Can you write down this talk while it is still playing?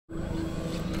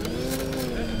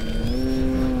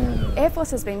Air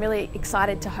Force has been really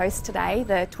excited to host today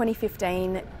the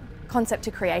 2015 Concept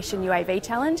to Creation UAV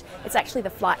Challenge. It's actually the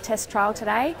flight test trial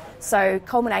today, so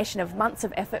culmination of months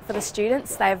of effort for the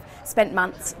students. They've spent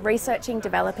months researching,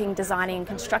 developing, designing and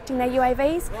constructing their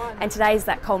UAVs, and today's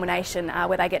that culmination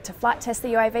where they get to flight test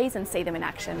the UAVs and see them in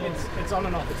action. It's on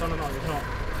and off, it's on and off, it's not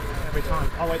every time.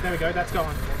 Oh wait, there we go, that's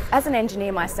going. As an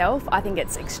engineer myself, I think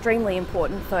it's extremely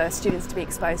important for students to be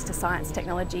exposed to science,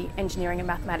 technology, engineering and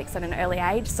mathematics at an early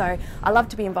age. So I love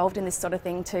to be involved in this sort of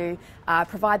thing to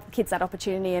provide kids that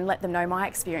opportunity and let them know my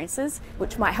experiences,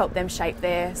 which might help them shape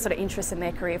their sort of interest in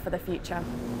their career for the future.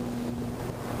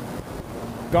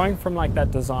 Going from like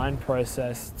that design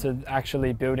process to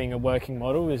actually building a working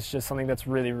model is just something that's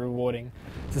really rewarding.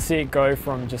 To see it go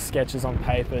from just sketches on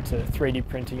paper to 3D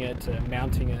printing it to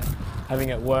mounting it, having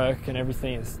it work and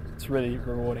everything, it's really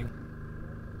rewarding.